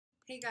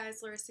Hey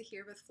guys, Larissa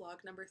here with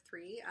vlog number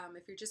 3.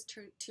 If you're just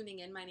tuning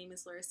in, my name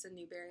is Larissa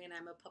Newberry and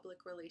I'm a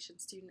public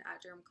relations student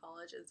at Durham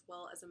College as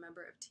well as a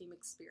member of Team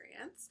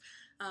Experience.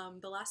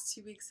 The last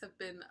 2 weeks have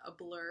been a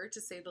blur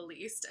to say the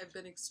least. I've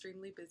been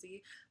extremely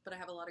busy, but I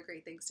have a lot of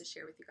great things to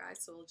share with you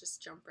guys, so we'll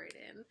just jump right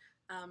in.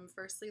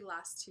 Firstly,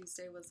 last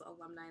Tuesday was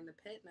Alumni in the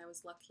Pit, and I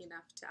was lucky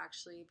enough to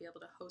actually be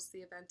able to host the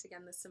event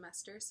again this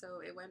semester,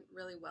 so it went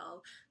really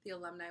well. The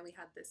alumni we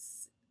had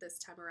this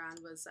time around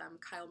was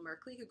Kyle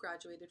Merkley, who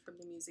graduated from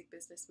the Music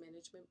Business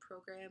Management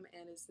program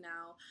and is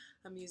now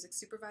a music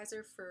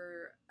supervisor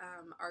for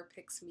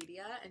RPix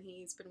Media, and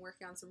he's been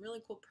working on some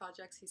really cool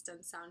projects. He's done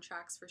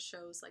soundtracks for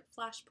shows like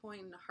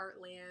Flashpoint and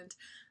Heartland,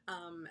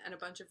 and a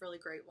bunch of really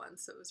great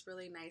ones, so it was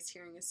really nice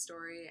hearing his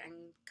story and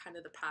kind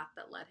of the path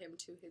that led him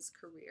to his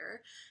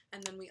career.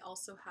 And then we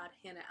also had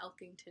Hannah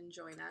Elkington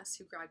join us,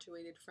 who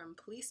graduated from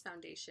Police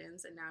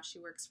Foundations and now she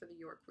works for the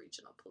York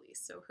Regional Police.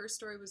 So her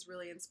story was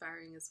really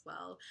inspiring as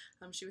well.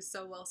 She was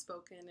so well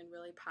spoken and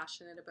really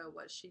passionate about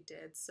what she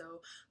did.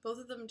 So both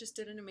of them just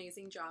did an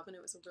amazing job, and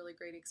it was a really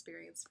great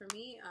experience for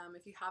me.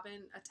 If you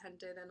haven't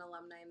attended an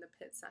Alumni in the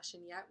Pit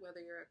session yet, whether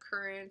you're a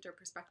current or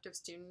prospective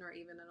student or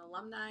even an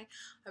alumni,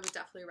 I would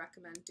definitely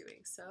recommend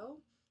doing so.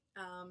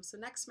 So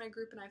next, my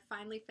group and I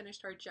finally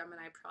finished our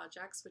Gemini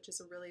projects, which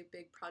is a really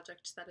big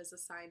project that is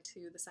assigned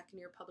to the second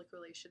year public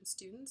relations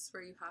students,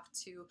 where you have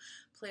to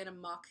plan a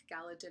mock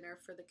gala dinner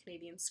for the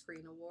Canadian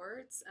Screen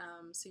Awards.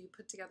 So you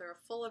put together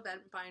a full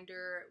event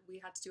binder. We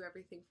had to do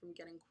everything from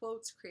getting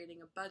quotes,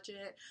 creating a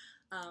budget,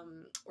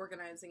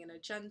 organizing an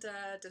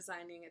agenda,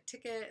 designing a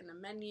ticket and a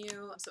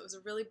menu. So it was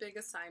a really big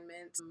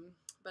assignment.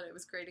 But it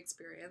was a great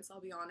experience. I'll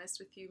be honest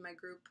with you, my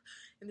group,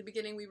 in the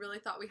beginning, we really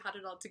thought we had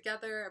it all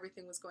together.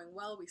 Everything was going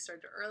well. We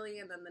started early,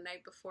 and then the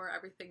night before,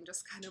 everything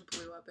just kind of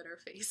blew up in our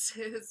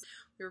faces.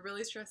 We were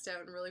really stressed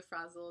out and really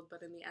frazzled,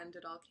 but in the end,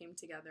 it all came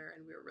together,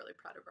 and we were really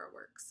proud of our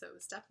work. So it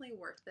was definitely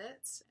worth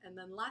it. And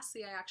then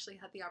lastly, I actually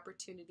had the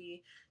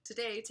opportunity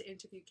today to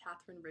interview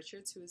Catherine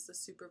Richards, who is the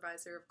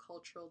Supervisor of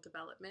Cultural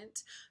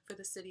Development for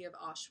the City of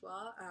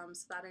Oshawa.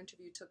 So that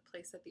interview took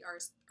place at the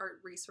Art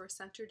Resource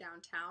Center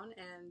downtown,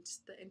 and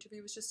the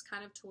interview was just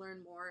kind of to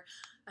learn more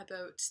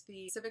about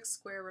the Civic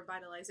Square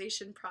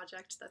revitalization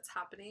project that's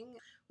happening,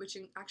 which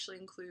actually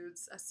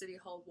includes a City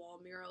Hall wall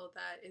mural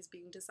that is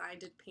being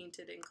designed and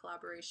painted in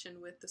collaboration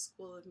with the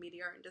School of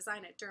Media Art and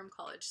Design at Durham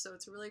College. So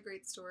it's a really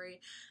great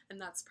story, and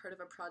that's part of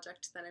a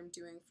project that I'm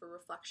doing for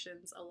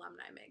Reflections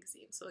Alumni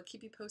magazine. So I'll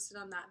keep you posted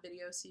on that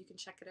video so you can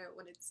check it out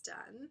when it's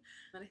done.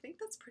 And I think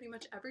that's pretty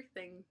much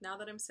everything. Now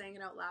that I'm saying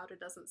it out loud, it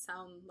doesn't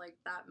sound like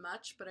that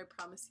much, but I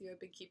promise you I've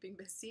been keeping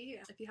busy.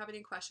 If you have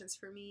any questions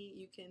for me,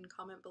 you can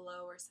comment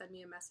below or send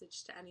me a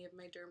message to any of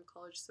my Durham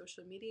College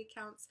social media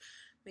accounts.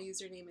 My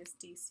username is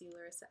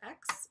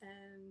DCLarissaX,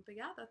 but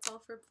yeah, that's all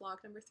for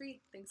vlog number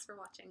 3. Thanks for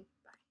watching.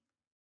 Bye.